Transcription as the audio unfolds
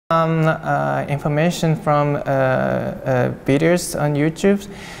Information from videos on YouTube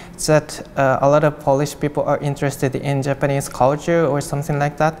that a lot of Polish people are interested in Japanese culture or something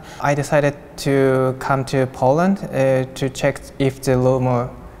like that. I decided to come to Poland to check if the rumor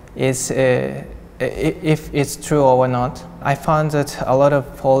is if it's true or not. I found that a lot of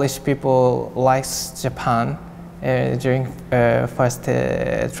Polish people likes Japan during first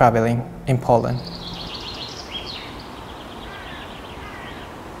traveling in Poland.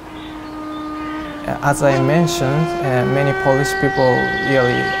 As I mentioned, many Polish people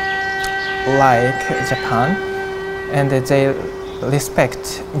really like Japan and they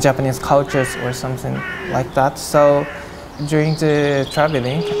respect Japanese cultures or something like that. So during the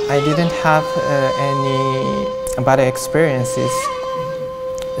traveling, I didn't have any bad experiences.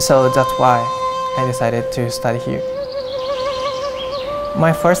 So that's why I decided to study here.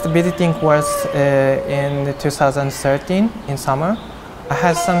 My first visiting was in 2013 in summer. I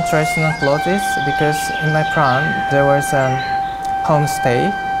had some traditional clothes because in my plan there was a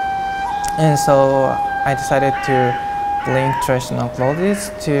homestay, and so I decided to bring traditional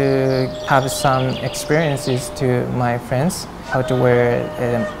clothes to have some experiences to my friends how to wear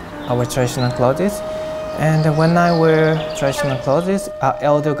our traditional clothes. And when I wear traditional clothes, an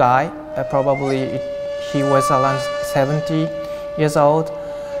elder guy, probably he was around 70 years old,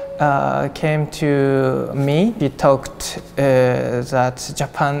 came to me. He talked that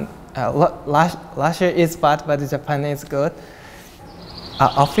Japan, Russia is bad, but Japan is good. An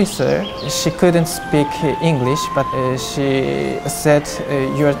officer, she couldn't speak English, but she said,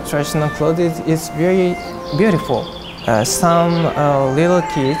 your traditional clothes is very beautiful. Some little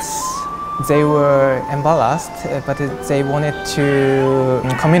kids, they were embarrassed, but they wanted to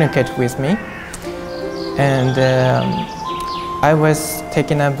communicate with me. And I was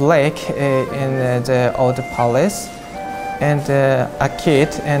taking a break in the old palace, and a kid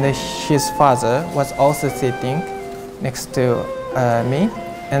and his father was also sitting next to me.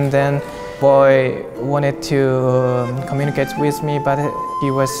 And then boy wanted to communicate with me, but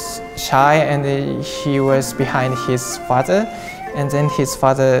he was shy and he was behind his father. And then his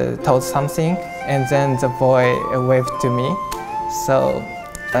father told something, and then the boy waved to me. So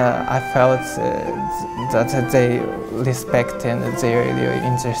I felt that they respect and they are really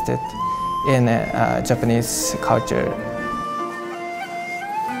interested in Japanese culture.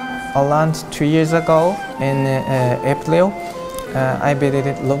 Around 2 years ago, in April, I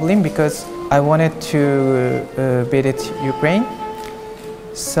visited Lublin because I wanted to visit Ukraine.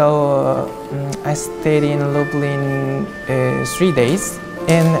 So I stayed in Lublin 3 days.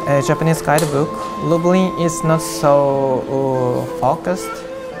 In a Japanese guidebook, Lublin is not so focused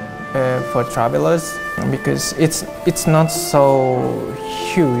for travelers because it's not so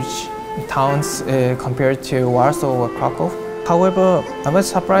huge towns compared to Warsaw or Krakow. However, I was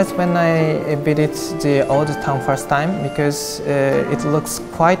surprised when I visited the old town first time because it looks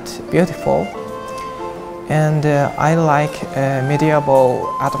quite beautiful, and I like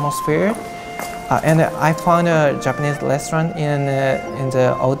medieval atmosphere. And I found a Japanese restaurant in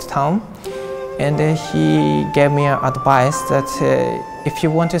the old town, and he gave me advice that if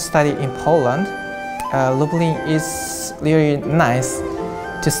you want to study in Poland, Lublin is really nice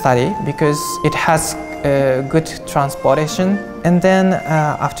to study because it has good transportation. And then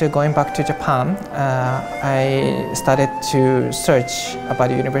after going back to Japan, I started to search about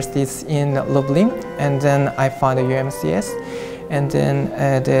universities in Lublin, and then I found the UMCS. And then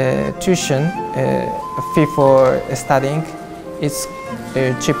the tuition fee for studying is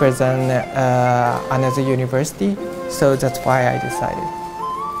cheaper than another university, so that's why I decided.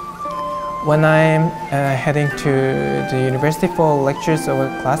 When I'm heading to the university for lectures or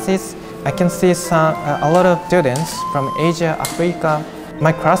classes, I can see a lot of students from Asia, Africa.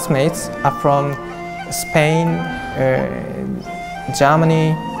 My classmates are from Spain,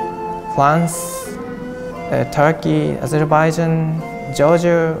 Germany, France, Turkey, Azerbejdžanu,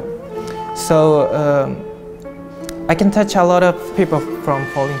 Georgia. So I can touch a lot of people from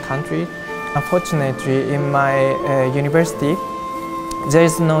foreign countries. Unfortunately, in my university, there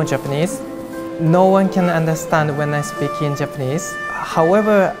is no Japanese. No one can understand when I speak in Japanese.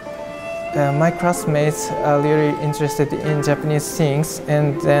 However, my classmates are really interested in Japanese things,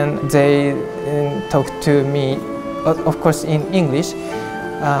 and then they talk to me, of course in English,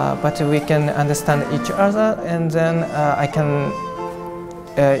 but we can understand each other, and then I can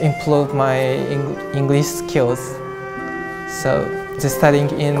improve my English skills. So the studying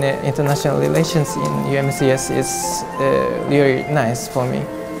in international relations in UMCS is really nice for me.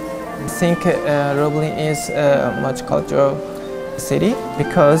 I think Lublin is a multicultural city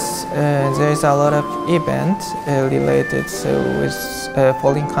because there is a lot of events related with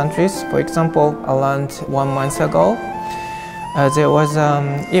foreign countries. For example, around 1 month ago, there was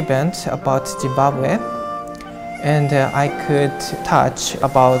an event about Zimbabwe, and I could touch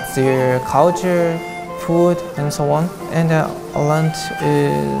about their culture, food, and so on. And around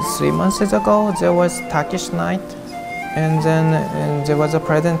 3 months ago, there was Turkish night, and then there was a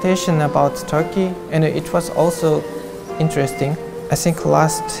presentation about Turkey, and it was also interesting. I think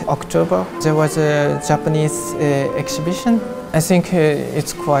last October there was a Japanese exhibition. I think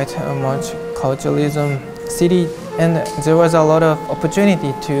it's quite a much culturalism city, and there was a lot of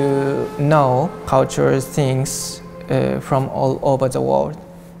opportunity to know cultural things from all over the world.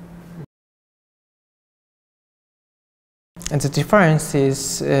 And the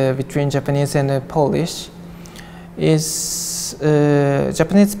differences between Japanese and Polish is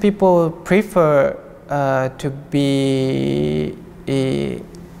Japanese people prefer to be,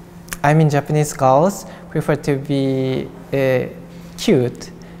 Japanese girls prefer to be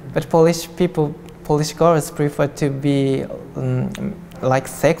cute, but Polish girls prefer to be like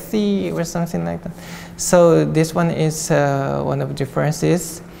sexy or something like that. So this one is one of the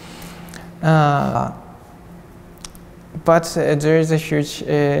differences. But there is a huge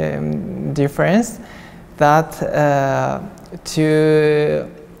difference that to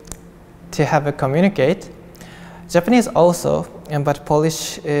have a communicate, Japanese also, but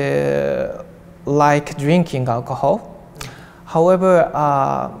Polish like drinking alcohol. However,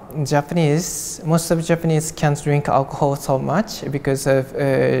 most of Japanese can't drink alcohol so much because of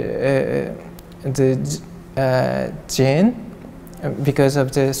the gene, because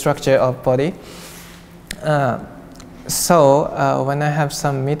of the structure of body. So when I have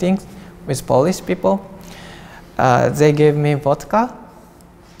some meetings with Polish people, they give me vodka,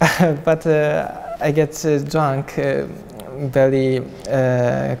 but I get drunk very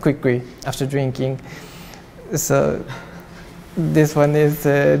quickly after drinking. So this one is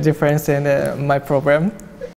a difference in my program.